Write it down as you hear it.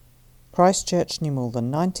Christchurch, New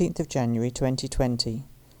Malden, 19th of January 2020,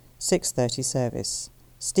 6:30 service.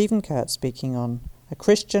 Stephen Kurt speaking on A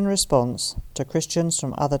Christian Response to Christians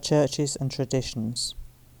from Other Churches and Traditions.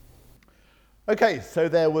 Okay, so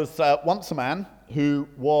there was once a man who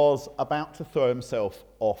was about to throw himself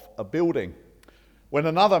off a building when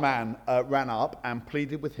another man ran up and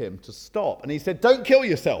pleaded with him to stop. And he said, "Don't kill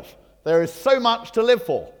yourself. There is so much to live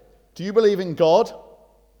for. Do you believe in God?"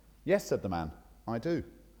 "Yes," said the man, "I do."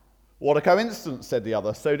 "What a coincidence," said the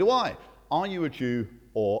other. "So do I. Are you a Jew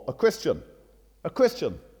or a Christian?" "A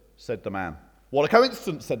Christian," said the man. "What a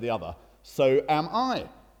coincidence," said the other. "So am I.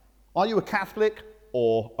 Are you a Catholic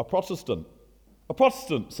or a Protestant?" "A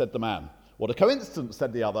Protestant," said the man. "What a coincidence,"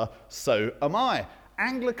 said the other. "So am I.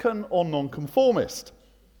 Anglican or nonconformist?"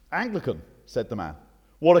 "Anglican," said the man.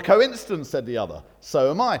 "What a coincidence," said the other. "So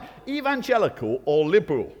am I. Evangelical or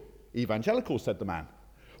liberal?" "Evangelical," said the man.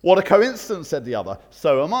 "What a coincidence," said the other.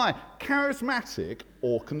 "So am I. Charismatic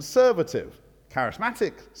or conservative?"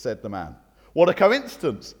 "Charismatic," said the man. "What a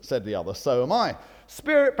coincidence," said the other. "So am I.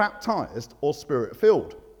 Spirit baptized or spirit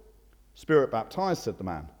filled?" "Spirit baptized," said the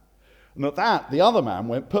man. And at that, the other man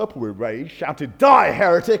went purple with rage, shouted, "Die,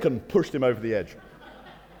 heretic!" and pushed him over the edge.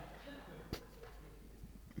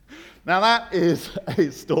 Now that is a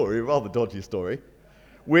story, a rather dodgy story,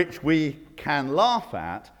 which we can laugh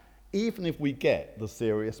at even if we get the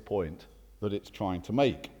serious point that it's trying to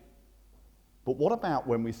make. But what about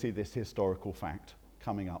when we see this historical fact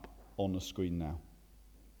coming up on the screen now?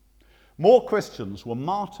 More Christians were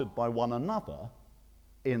martyred by one another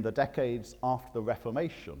in the decades after the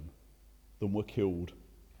Reformation than were killed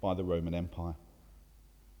by the Roman Empire.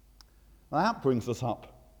 Now that brings us up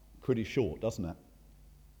pretty short, doesn't it?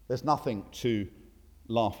 There's nothing to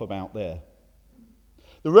laugh about there.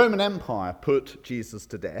 The Roman Empire put Jesus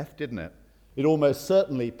to death, didn't it? It almost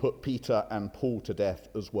certainly put Peter and Paul to death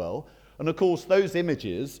as well. And of course, those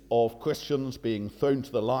images of Christians being thrown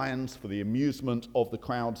to the lions for the amusement of the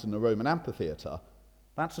crowds in the Roman amphitheatre,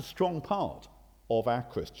 that's a strong part of our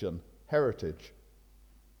Christian heritage.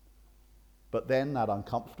 But then that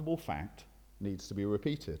uncomfortable fact needs to be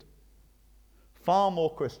repeated. Far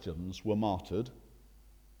more Christians were martyred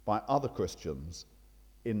by other Christians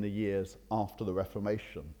in the years after the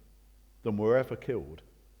Reformation than were ever killed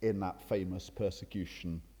in that famous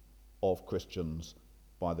persecution of Christians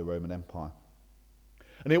by the Roman Empire.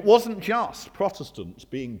 And it wasn't just Protestants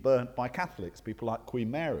being burnt by Catholics, people like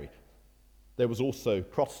Queen Mary. There was also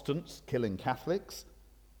Protestants killing Catholics,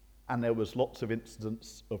 and there was lots of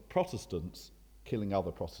incidents of Protestants killing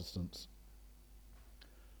other Protestants.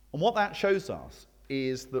 And what that shows us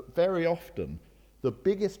is that very often the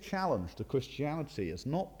biggest challenge to Christianity has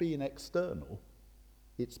not been external,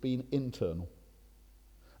 it's been internal.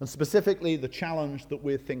 And specifically the challenge that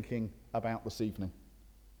we're thinking about this evening.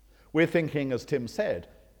 We're thinking, as Tim said,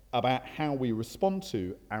 about how we respond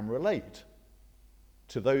to and relate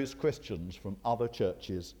to those Christians from other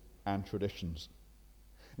churches and traditions.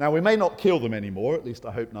 Now, we may not kill them anymore, at least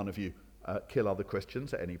I hope none of you kill other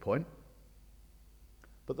Christians at any point.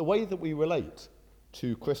 But the way that we relate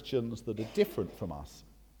to Christians that are different from us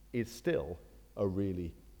is still a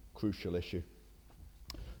really crucial issue.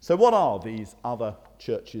 So what are these other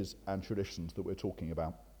churches and traditions that we're talking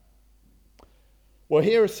about? Well,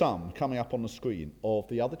 here are some coming up on the screen of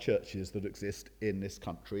the other churches that exist in this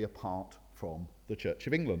country apart from the Church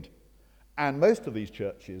of England. And most of these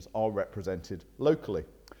churches are represented locally.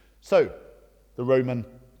 So, the Roman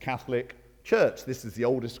Catholic Church. This is the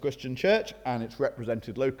oldest Christian church, and it's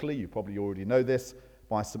represented locally. You probably already know this,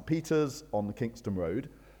 by St. Peter's on the Kingston Road,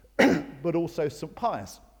 but also St.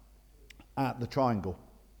 Pius at the Triangle.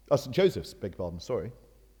 Oh, St. Joseph's, beg your pardon, sorry.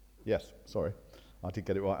 Yes, sorry. I did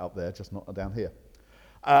get it right up there, just not down here.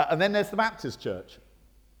 And then there's the Baptist Church,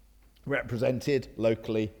 represented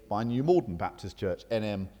locally by New Malden Baptist Church,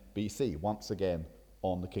 NMBC, once again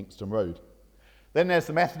on the Kingston Road. Then there's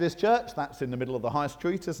the Methodist Church, that's in the middle of the high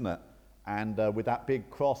street, isn't it? And with that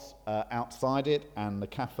big cross outside it, and the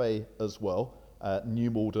cafe as well,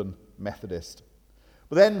 New Malden Methodist.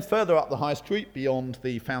 But then further up the high street, beyond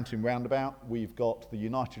the Fountain Roundabout, we've got the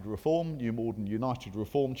United Reform, New Malden United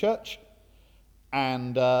Reform Church.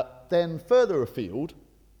 And then further afield,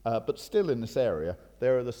 but still in this area,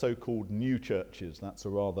 there are the so-called new churches. That's a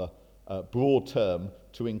rather broad term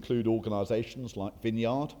to include organisations like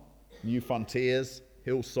Vineyard, New Frontiers,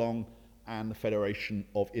 Hillsong, and the Federation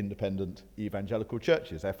of Independent Evangelical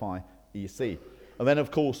Churches, FIEC. And then,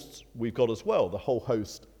 of course, we've got as well the whole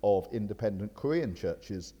host of independent Korean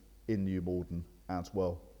churches in New Malden as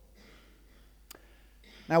well.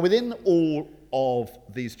 Now, within all of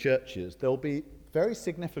these churches, there'll be very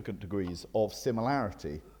significant degrees of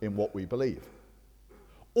similarity in what we believe.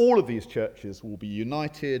 All of these churches will be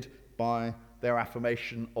united by their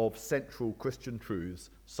affirmation of central Christian truths,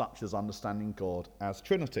 such as understanding God as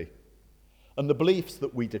Trinity. And the beliefs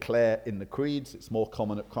that we declare in the creeds, it's more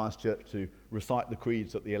common at Christ Church to recite the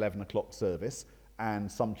creeds at the 11 o'clock service,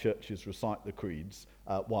 and some churches recite the creeds,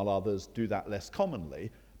 while others do that less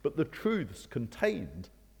commonly. But the truths contained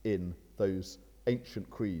in those ancient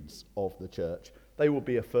creeds of the church, they will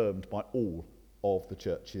be affirmed by all of the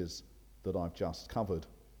churches that I've just covered.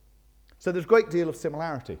 So there's a great deal of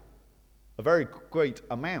similarity, a very great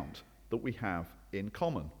amount that we have in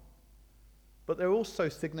common. But there are also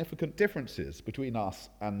significant differences between us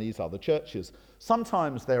and these other churches.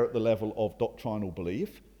 Sometimes they're at the level of doctrinal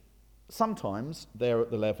belief. Sometimes they're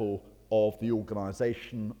at the level of the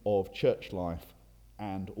organisation of church life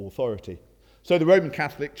and authority. So the Roman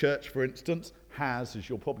Catholic Church, for instance, has, as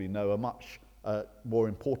you'll probably know, a much more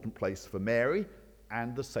important place for Mary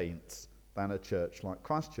and the saints than a church like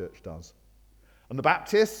Christ Church does. And the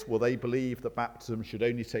Baptists, well, they believe that baptism should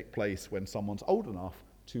only take place when someone's old enough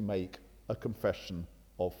to make a confession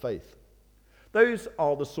of faith. Those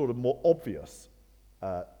are the sort of more obvious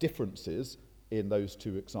differences in those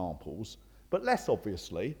two examples, but less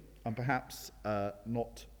obviously, and perhaps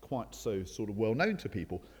not quite so sort of well known to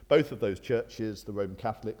people, both of those churches, the Roman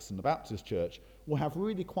Catholics and the Baptist Church, will have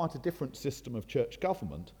really quite a different system of church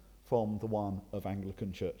government from the one of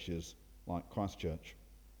Anglican churches like Christ Church.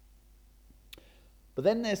 But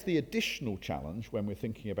then there's the additional challenge when we're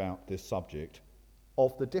thinking about this subject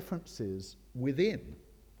of the differences within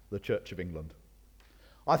the Church of England.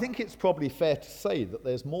 I think it's probably fair to say that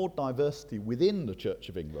there's more diversity within the Church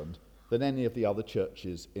of England than any of the other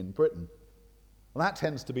churches in Britain. And that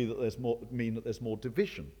tends to be that there's more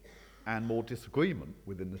division and more disagreement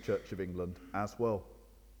within the Church of England as well.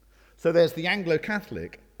 So there's the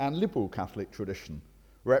Anglo-Catholic and Liberal Catholic tradition,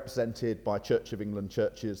 represented by Church of England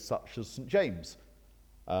churches such as St James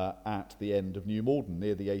at the end of New Malden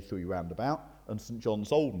near the A3 roundabout, and St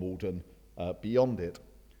John's Old Malden beyond it.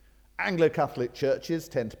 Anglo-Catholic churches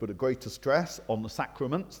tend to put a greater stress on the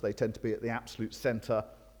sacraments. They tend to be at the absolute centre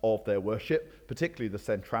of their worship, particularly the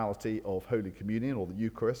centrality of Holy Communion, or the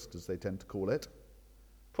Eucharist as they tend to call it.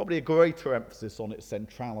 Probably a greater emphasis on its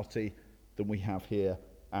centrality than we have here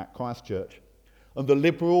at Christ Church. And the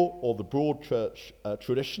liberal or the broad church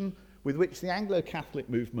tradition, with which the Anglo-Catholic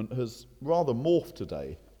movement has rather morphed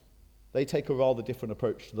today, they take a rather different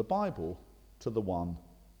approach to the Bible to the one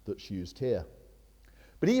that's used here.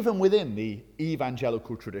 But even within the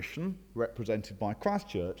evangelical tradition, represented by Christ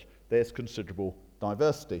Church, there's considerable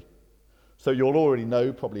diversity. So you'll already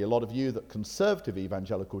know, probably a lot of you, that conservative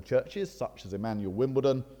evangelical churches, such as Emmanuel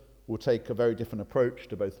Wimbledon, will take a very different approach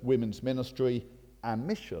to both women's ministry and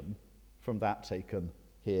mission from that taken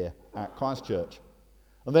here at Christ Church.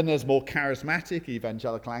 And then there's more charismatic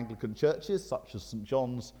evangelical Anglican churches, such as St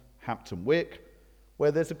John's, Hampton Wick,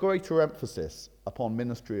 where there's a greater emphasis upon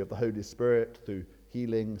ministry of the Holy Spirit through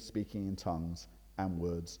healing, speaking in tongues, and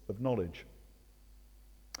words of knowledge.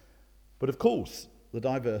 But of course, the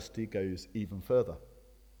diversity goes even further.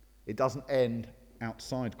 It doesn't end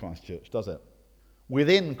outside Christ Church, does it?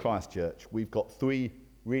 Within Christ Church, we've got three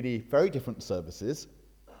really very different services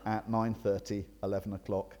at 9:30, 11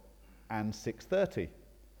 o'clock, and 6:30.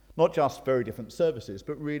 Not just very different services,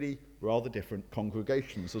 but really rather different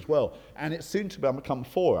congregations as well. And it's soon to become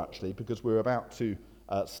four, actually, because we're about to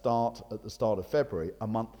start at the start of February a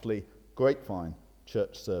monthly Grapevine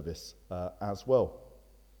church service as well.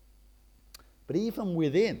 But even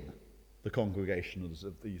within the congregations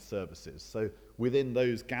of these services, so within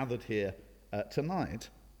those gathered here tonight,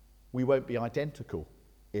 we won't be identical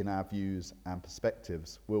in our views and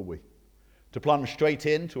perspectives, will we? To plunge straight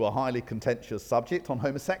into a highly contentious subject on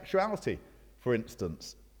homosexuality, for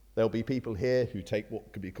instance, there'll be people here who take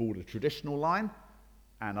what could be called a traditional line,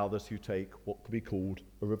 and others who take what could be called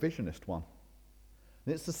a revisionist one.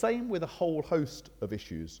 And it's the same with a whole host of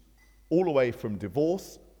issues, all the way from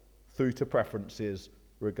divorce through to preferences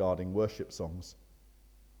regarding worship songs.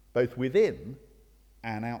 Both within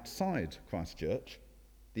and outside Christ Church,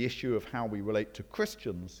 the issue of how we relate to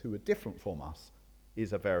Christians who are different from us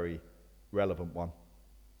is a very relevant one.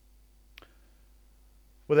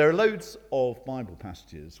 Well, there are loads of Bible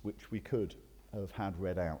passages which we could have had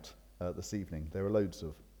read out this evening. There are loads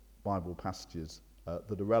of Bible passages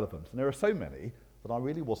that are relevant, and there are so many that I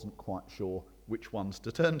really wasn't quite sure which ones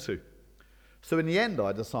to turn to. So in the end,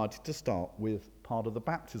 I decided to start with part of the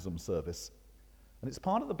baptism service. And it's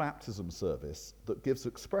part of the baptism service that gives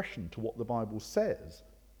expression to what the Bible says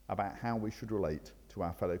about how we should relate to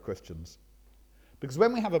our fellow Christians. Because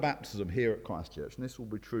when we have a baptism here at Christ Church, and this will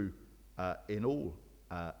be true in all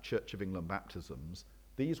Church of England baptisms,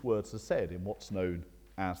 these words are said in what's known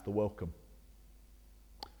as the welcome.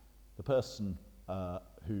 The person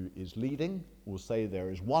who is leading will say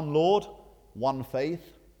there is one Lord, one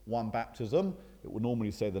faith, one baptism. It will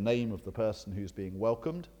normally say the name of the person who's being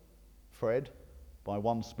welcomed. Fred, by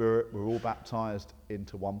one Spirit, we're all baptized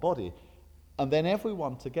into one body. And then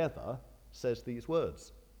everyone together says these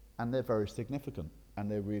words, and they're very significant,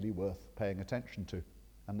 and they're really worth paying attention to,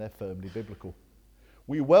 and they're firmly biblical.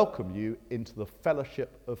 We welcome you into the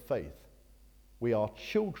fellowship of faith. We are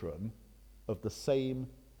children of the same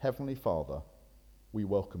Heavenly Father. We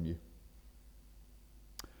welcome you.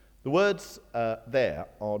 The words there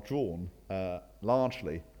are drawn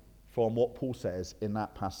largely from what Paul says in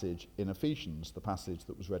that passage in Ephesians, the passage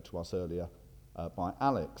that was read to us earlier by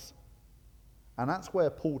Alex. And that's where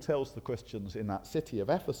Paul tells the Christians in that city of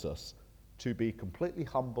Ephesus to be completely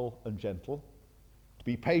humble and gentle, to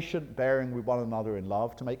be patient, bearing with one another in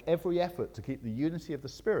love, to make every effort to keep the unity of the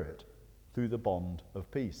Spirit through the bond of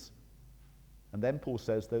peace. And then Paul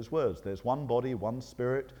says those words, there's one body, one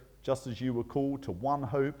Spirit, just as you were called to one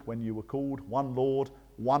hope when you were called, one Lord,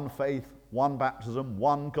 one faith, one baptism,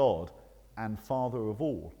 one God, and Father of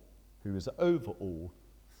all, who is over all,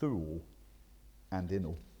 through all, and in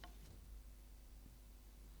all.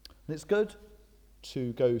 And it's good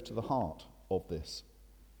to go to the heart of this.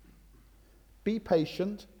 Be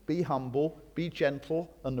patient, be humble, be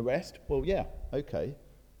gentle, and the rest. Well, yeah, okay.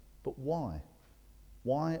 But why?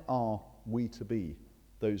 Why are we to be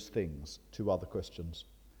those things to other Christians?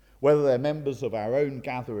 Whether they're members of our own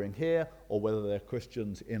gathering here or whether they're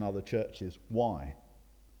Christians in other churches, why?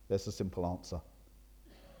 There's a simple answer.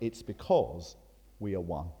 It's because we are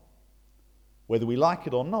one. Whether we like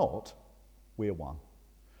it or not, we are one.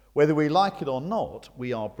 Whether we like it or not,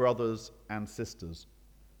 we are brothers and sisters.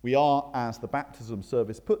 We are, as the baptism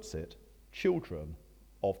service puts it, children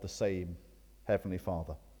of the same Heavenly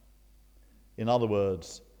Father. In other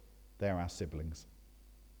words, they're our siblings.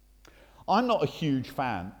 I'm not a huge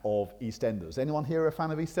fan of EastEnders. Anyone here a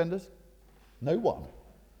fan of EastEnders? No one.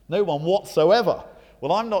 No one whatsoever.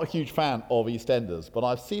 Well, I'm not a huge fan of EastEnders, but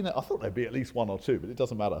I've seen it. I thought there'd be at least one or two, but it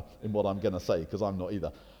doesn't matter in what I'm going to say because I'm not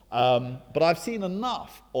either. But I've seen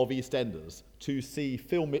enough of EastEnders to see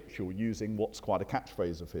Phil Mitchell using what's quite a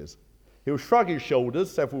catchphrase of his. He'll shrug his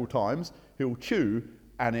shoulders several times, he'll chew,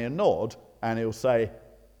 and he'll nod, and he'll say,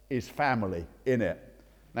 "Is family in it?"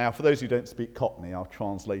 Now, for those who don't speak Cockney, I've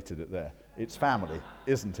translated it there. It's family,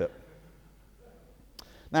 isn't it?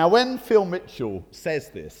 Now, when Phil Mitchell says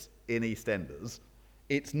this in EastEnders,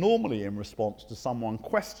 it's normally in response to someone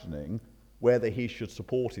questioning whether he should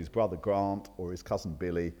support his brother Grant or his cousin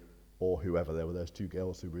Billy or whoever. There were those two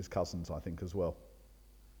girls who were his cousins, I think, as well.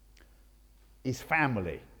 Is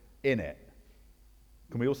family in it?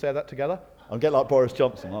 Can we all say that together? I'll get like Boris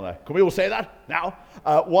Johnson, aren't I? Can we all say that now?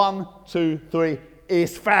 1, 2, 3.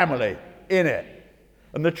 Is family in it?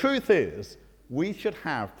 And the truth is, we should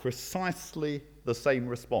have precisely the same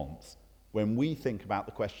response when we think about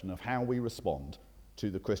the question of how we respond to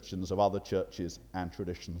the Christians of other churches and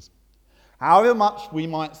traditions. However much we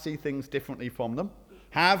might see things differently from them,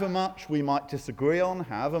 however much we might disagree on,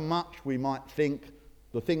 however much we might think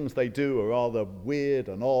the things they do are rather weird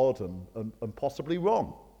and odd and possibly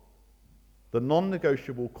wrong, the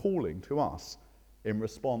non-negotiable calling to us in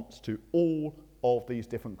response to all of these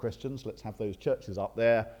different Christians, let's have those churches up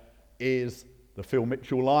there, is the Phil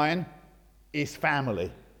Mitchell line, is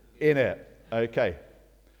family in it? Okay.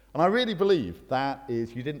 And I really believe that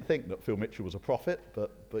is, you didn't think that Phil Mitchell was a prophet,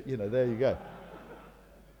 but you know, there you go.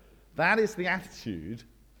 That is the attitude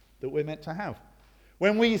that we're meant to have.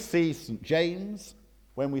 When we see St. James,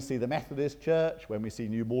 when we see the Methodist Church, when we see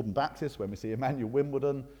New Morden Baptist, when we see Emmanuel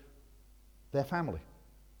Wimbledon, they're family.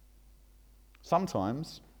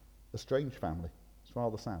 Sometimes a strange family. It's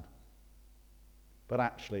rather sad. But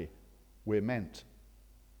actually, we're meant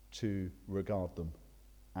to regard them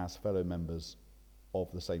as fellow members of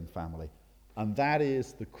the same family. And that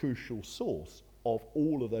is the crucial source of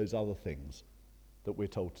all of those other things that we're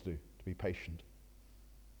told to do, to be patient,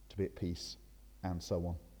 to be at peace, and so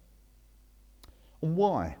on. And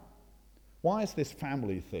why? Why is this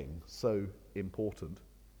family thing so important?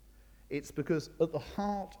 It's because at the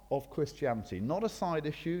heart of Christianity, not a side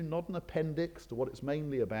issue, not an appendix to what it's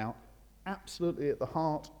mainly about, absolutely at the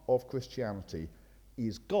heart of Christianity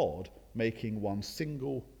is God making one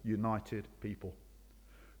single united people.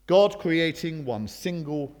 God creating one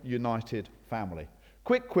single united family. A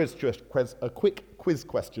quick quiz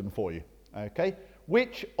question for you, okay?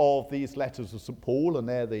 Which of these letters of St. Paul, and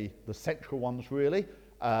they're the central ones really,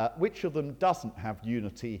 which of them doesn't have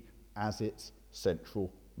unity as its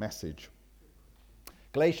central message?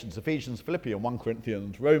 Galatians, Ephesians, Philippians, 1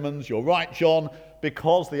 Corinthians, Romans. You're right, John,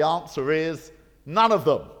 because the answer is none of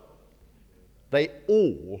them. They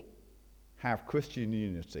all have Christian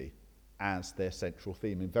unity as their central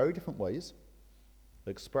theme in very different ways,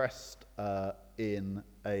 expressed in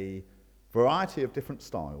a variety of different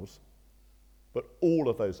styles, but all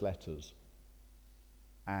of those letters,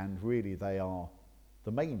 and really they are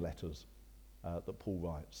the main letters that Paul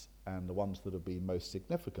writes, and the ones that have been most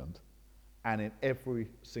significant. And in every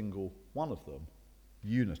single one of them,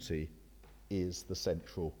 unity is the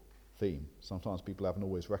central theme. Sometimes people haven't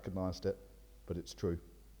always recognised it, but it's true.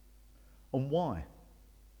 And why?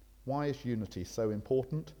 Why is unity so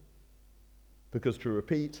important? Because, to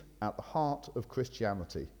repeat, at the heart of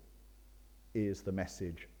Christianity is the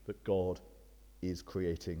message that God is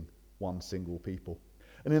creating one single people.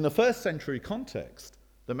 And in the first century context,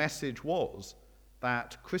 the message was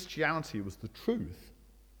that Christianity was the truth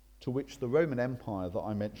to which the Roman Empire that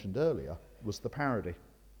I mentioned earlier was the parody.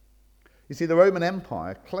 You see, the Roman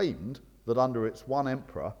Empire claimed that under its one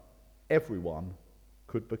emperor, everyone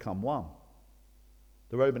could become one.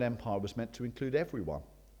 The Roman Empire was meant to include everyone.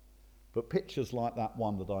 But pictures like that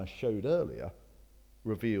one that I showed earlier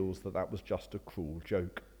reveals that that was just a cruel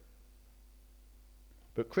joke.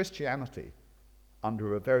 But Christianity,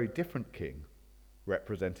 under a very different king,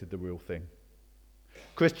 represented the real thing.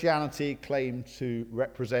 Christianity claimed to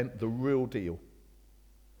represent the real deal,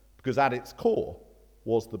 because at its core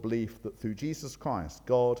was the belief that through Jesus Christ,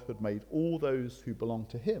 God had made all those who belong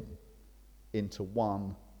to him into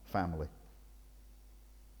one family.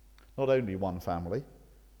 Not only one family,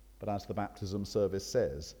 but as the baptism service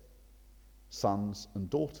says, sons and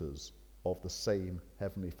daughters of the same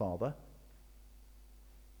Heavenly Father.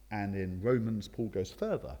 And in Romans, Paul goes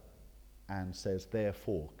further and says,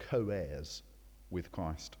 therefore, co-heirs with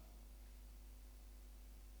Christ.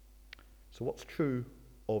 So what's true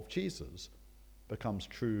of Jesus becomes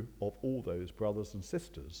true of all those brothers and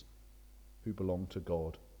sisters who belong to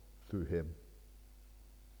God through him.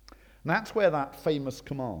 And that's where that famous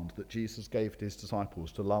command that Jesus gave to his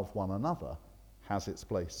disciples to love one another has its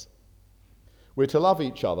place. We're to love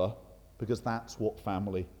each other because that's what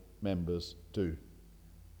family members do.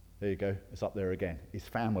 There you go, it's up there again. It's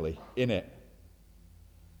family, innit?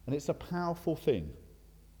 And it's a powerful thing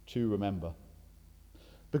to remember,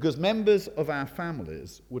 because members of our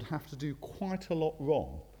families would have to do quite a lot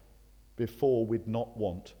wrong before we'd not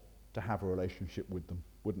want to have a relationship with them,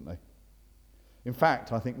 wouldn't they? In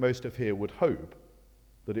fact, I think most of here would hope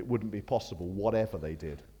that it wouldn't be possible, whatever they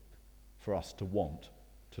did, for us to want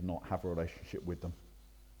to not have a relationship with them.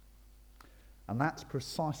 And that's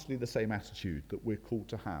precisely the same attitude that we're called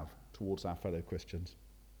to have towards our fellow Christians,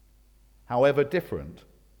 however different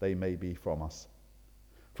they may be from us,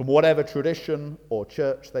 from whatever tradition or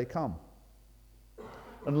church they come.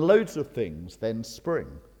 And loads of things then spring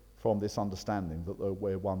from this understanding that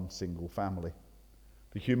we're one single family.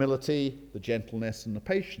 The humility, the gentleness, and the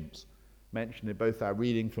patience mentioned in both our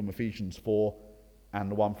reading from Ephesians 4 and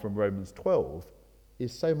the one from Romans 12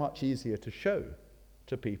 is so much easier to show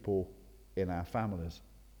to people in our families.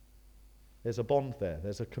 There's a bond there,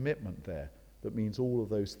 there's a commitment there that means all of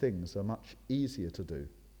those things are much easier to do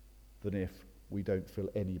than if we don't feel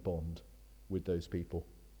any bond with those people.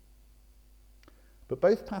 But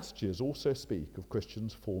both passages also speak of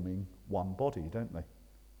Christians forming one body, don't they?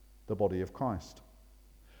 The body of Christ.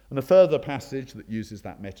 And a further passage that uses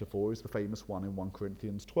that metaphor is the famous one in 1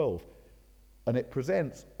 Corinthians 12. And it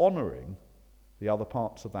presents honouring the other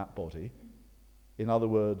parts of that body, in other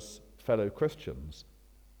words, fellow Christians,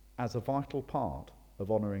 as a vital part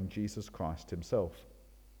of honouring Jesus Christ himself.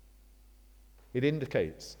 It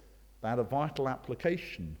indicates that a vital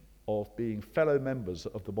application of being fellow members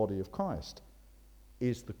of the body of Christ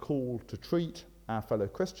is the call to treat our fellow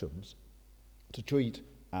Christians, to treat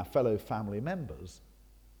our fellow family members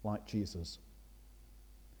like Jesus.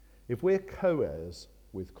 If we're co-heirs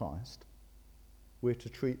with Christ, we're to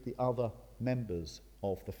treat the other members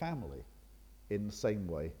of the family in the same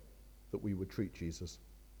way that we would treat Jesus.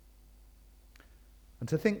 And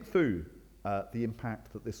to think through the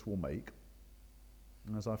impact that this will make,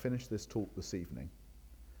 and as I finish this talk this evening,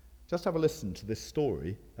 just have a listen to this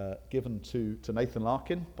story given to Nathan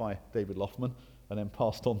Larkin by David Loffman and then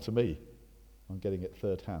passed on to me. I'm getting it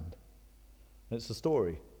third hand. And it's a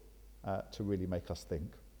story to really make us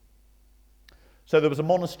think. So there was a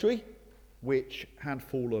monastery which had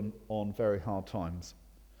fallen on very hard times.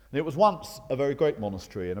 And it was once a very great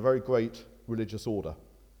monastery and a very great religious order.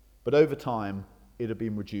 But over time, it had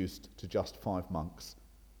been reduced to just 5 monks,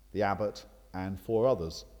 the abbot and 4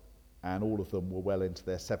 others, and all of them were well into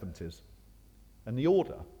their 70s. And the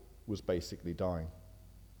order was basically dying.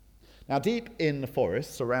 Now, deep in the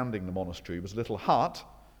forest surrounding the monastery was a little hut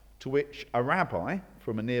to which a rabbi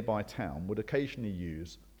from a nearby town would occasionally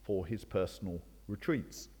use for his personal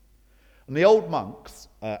retreats. And the old monks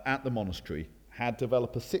at the monastery had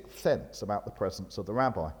developed a sixth sense about the presence of the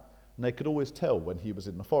rabbi, and they could always tell when he was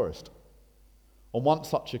in the forest. On one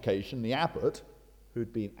such occasion, the abbot,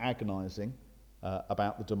 who'd been agonizing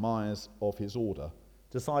about the demise of his order,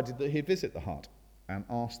 decided that he'd visit the hut and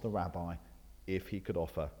ask the rabbi if he could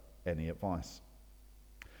offer any advice.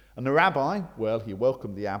 And the rabbi, well, he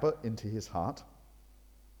welcomed the abbot into his hut.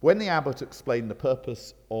 When the abbot explained the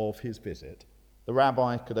purpose of his visit, the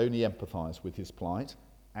rabbi could only empathize with his plight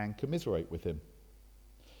and commiserate with him.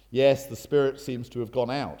 Yes, the spirit seems to have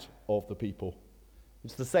gone out of the people.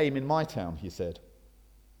 It's the same in my town, he said.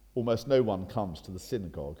 Almost no one comes to the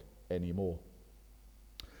synagogue anymore.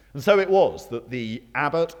 And so it was that the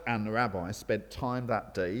abbot and the rabbi spent time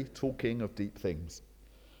that day talking of deep things.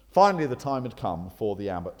 Finally, the time had come for the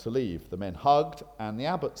abbot to leave. The men hugged, and the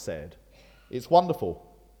abbot said, "It's wonderful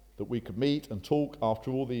that we could meet and talk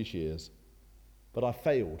after all these years, but I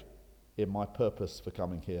failed in my purpose for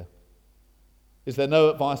coming here. Is there no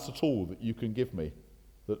advice at all that you can give me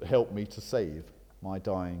that help me to save my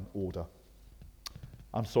dying order?"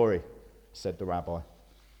 "I'm sorry," said the rabbi.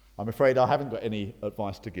 "I'm afraid I haven't got any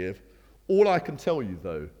advice to give. All I can tell you,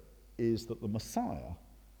 though, is that the Messiah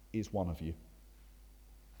is one of you."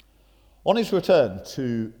 On his return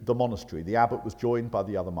to the monastery, the abbot was joined by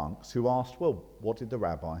the other monks, who asked, "Well, what did the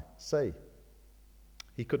rabbi say?"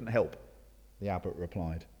 "He couldn't help," the abbot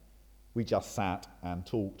replied. "We just sat and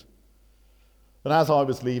talked. And as I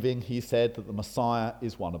was leaving, he said that the Messiah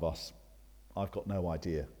is one of us. I've got no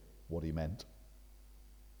idea what he meant."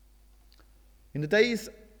 In the days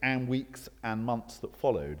and weeks and months that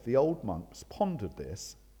followed, the old monks pondered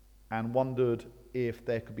this and wondered if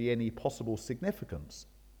there could be any possible significance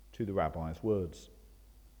to the rabbi's words.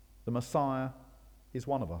 The Messiah is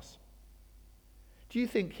one of us. Do you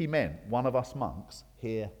think he meant one of us monks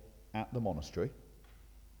here at the monastery?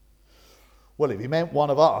 Well, if he meant one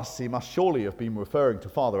of us, he must surely have been referring to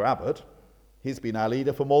Father Abbot. He's been our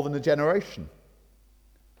leader for more than a generation.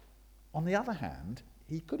 On the other hand,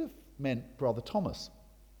 he could have meant Brother Thomas.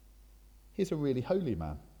 He's a really holy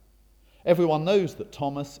man. Everyone knows that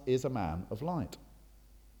Thomas is a man of light.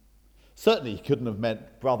 Certainly he couldn't have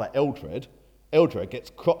meant Brother Eldred. Eldred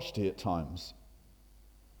gets crotchety at times.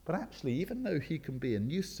 But actually, even though he can be a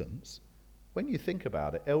nuisance, when you think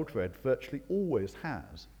about it, Eldred virtually always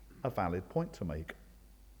has a valid point to make.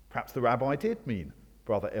 Perhaps the rabbi did mean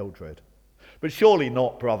Brother Eldred, but surely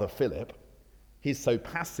not Brother Philip. He's so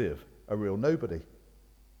passive, a real nobody.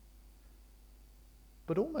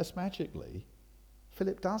 But almost magically,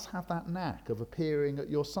 Philip does have that knack of appearing at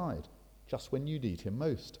your side just when you need him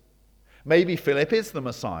most. Maybe Philip is the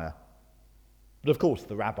Messiah. But of course,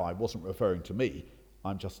 the rabbi wasn't referring to me.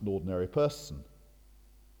 I'm just an ordinary person.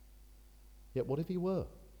 Yet what if he were?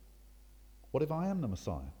 What if I am the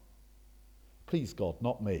Messiah? Please, God,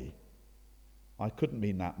 not me. I couldn't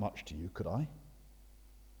mean that much to you, could I?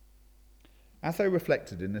 As they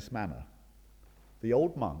reflected in this manner, the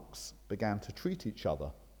old monks began to treat each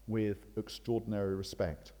other with extraordinary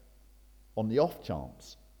respect, on the off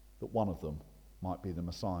chance that one of them might be the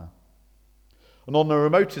Messiah. And on the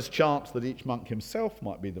remotest chance that each monk himself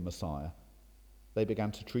might be the Messiah, they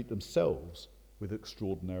began to treat themselves with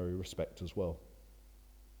extraordinary respect as well.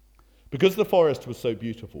 Because the forest was so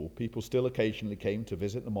beautiful, people still occasionally came to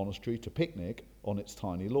visit the monastery, to picnic on its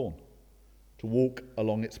tiny lawn, to walk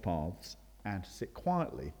along its paths, and to sit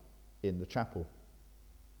quietly in the chapel.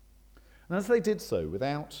 And as they did so,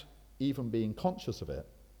 without even being conscious of it,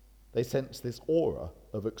 they sensed this aura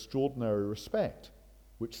of extraordinary respect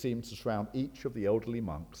which seemed to surround each of the elderly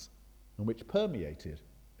monks and which permeated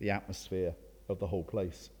the atmosphere of the whole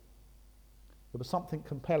place. There was something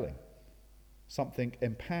compelling, something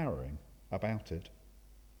empowering about it.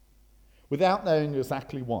 Without knowing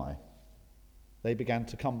exactly why, they began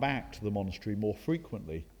to come back to the monastery more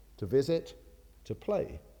frequently to visit, to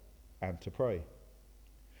play, and to pray.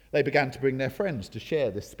 They began to bring their friends to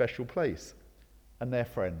share this special place, and their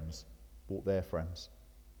friends brought their friends.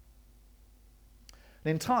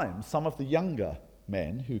 And in time, some of the younger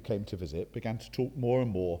men who came to visit began to talk more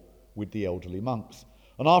and more with the elderly monks.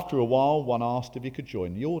 And after a while, one asked if he could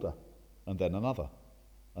join the order, and then another,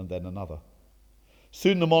 and then another.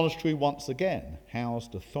 Soon the monastery once again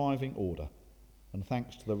housed a thriving order, and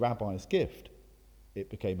thanks to the rabbi's gift, it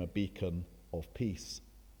became a beacon of peace,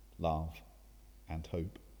 love, and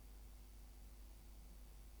hope.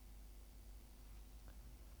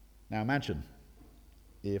 Now imagine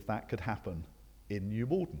if that could happen in New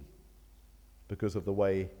Malden because of the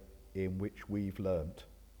way in which we've learnt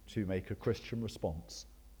to make a Christian response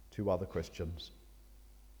to other Christians,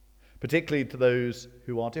 particularly to those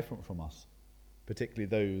who are different from us, particularly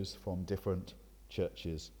those from different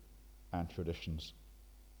churches and traditions.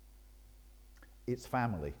 It's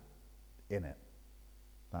family in it.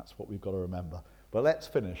 That's what we've got to remember. But let's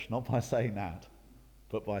finish, not by saying that,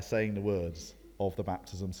 but by saying the words of the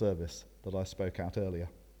baptism service that I spoke out earlier.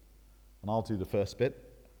 And I'll do the first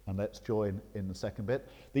bit, and let's join in the second bit.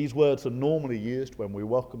 These words are normally used when we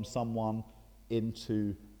welcome someone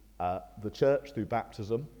into the church through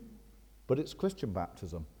baptism, but it's Christian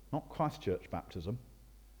baptism, not Christchurch baptism.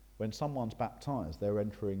 When someone's baptized, they're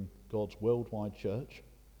entering God's worldwide church,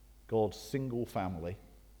 God's single family.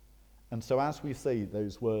 And so as we see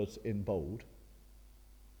those words in bold,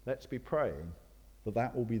 let's be praying that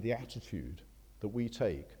that will be the attitude that we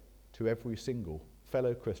take to every single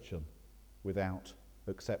fellow Christian without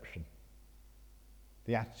exception.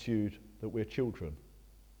 The attitude that we're children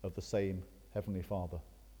of the same Heavenly Father,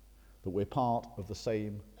 that we're part of the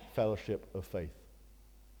same fellowship of faith,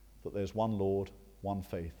 that there's one Lord, one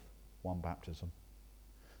faith, one baptism.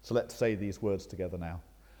 So let's say these words together now.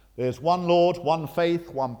 There's one Lord, one faith,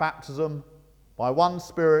 one baptism. By one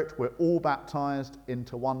Spirit, we're all baptized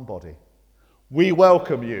into one body. We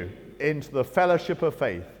welcome you into the fellowship of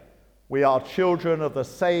faith. We are children of the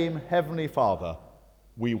same Heavenly Father.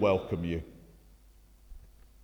 We welcome you.